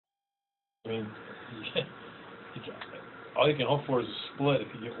mean, all you can hope for is a split if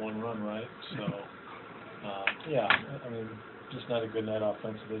you get one run right. So, yeah, I mean, just not a good night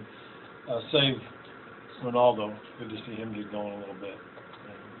offensively. Save Ronaldo. Good to see him get going a little bit.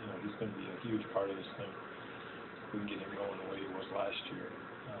 And, you know, he's going to be a huge part of this thing. If we can get him going the way he was last year.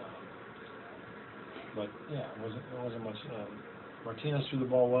 But yeah, it wasn't much. Martinez threw the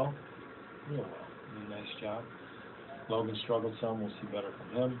ball well, real well. Did a nice job. Logan struggled some. We'll see better from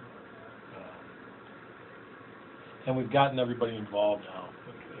him. And we've gotten everybody involved now,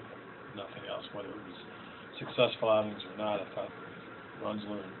 if nothing else, whether it was successful outings or not. I thought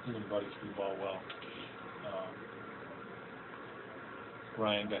Runsler and even Buddy threw the ball well.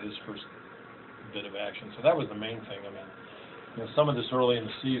 Ryan got his first bit of action, so that was the main thing. I mean, you know, some of this early in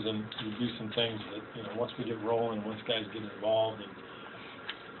the season, you do some things that, you know, once we get rolling, once guys get involved, and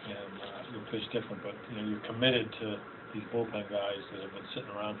you'll pitch different. But, you know, you're committed to these bullpen guys that have been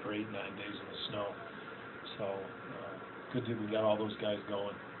sitting around for 8-9 days in the snow. So, good that we got all those guys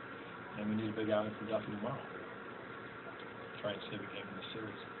going. And we need a big outing from Duffy tomorrow. Try and save a game in the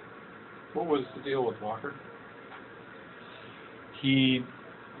series. What was the deal with Walker? I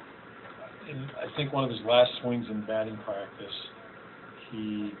think one of his last swings in batting practice,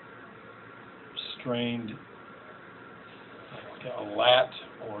 he strained a lat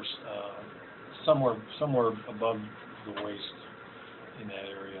or somewhere above the waist in that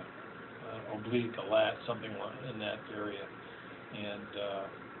area, oblique, a lat, something in that area, and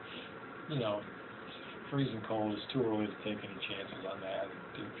you know, freezing cold. It's too early to take any chances on that.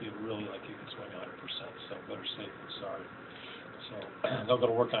 It didn't feel really like he could swing 100%, so better safe than sorry. So they'll go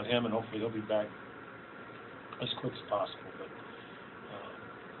to work on him, and hopefully he'll be back as quick as possible. But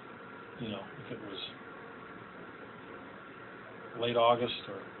you know, if it was late August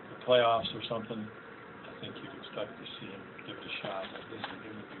or the playoffs or something, I think you'd expect to see him give it a shot. But it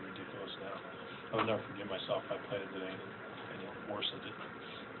would be ridiculous now. I would never forgive myself if I played it today and worsened it.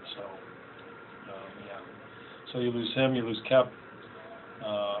 So yeah. So you lose him, you lose Kep, and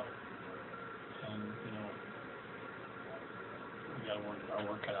you know, we got our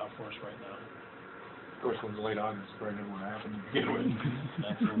work cut out for us right now. Of course, when it's late August, it's probably never going to happen to begin with.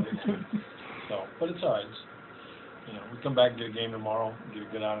 Absolutely. So, but it's all right. You know, we come back and get a game tomorrow, get a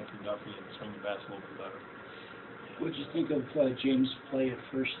good outing from Duffy, and swing the bats a little bit better. What did you think of James' play at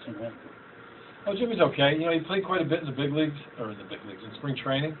first tonight? Oh, Jimmy's okay. You know, he played quite a bit in the big leagues, in spring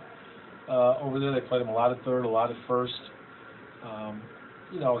training. Over there, they played him a lot at third, a lot at first.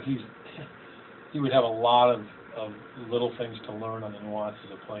 You know, he would have a lot of little things to learn on the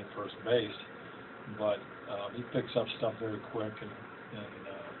nuances of playing first base, but he picks up stuff very quick, and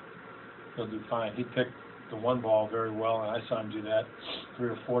he'll do fine. He picked the one ball very well, and I saw him do that 3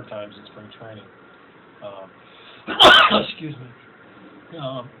 or 4 times in spring training. Excuse me.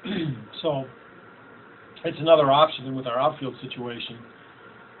 So it's another option, and with our outfield situation,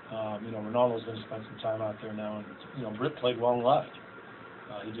 you know, Ronaldo's going to spend some time out there now, and you know, Britt played well left.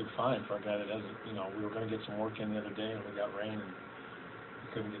 He did fine for a guy that hasn't. You know, we were going to get some work in the other day, and we got rain, and we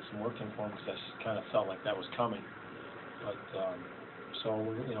couldn't get some work in for him because that kind of felt like that was coming. But so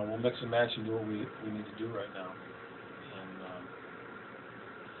you know, we'll mix and match and do what we need to do right now, and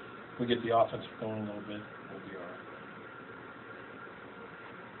if we get the offense going a little bit, we'll be all right.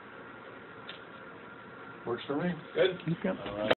 Works for me. Good. All right.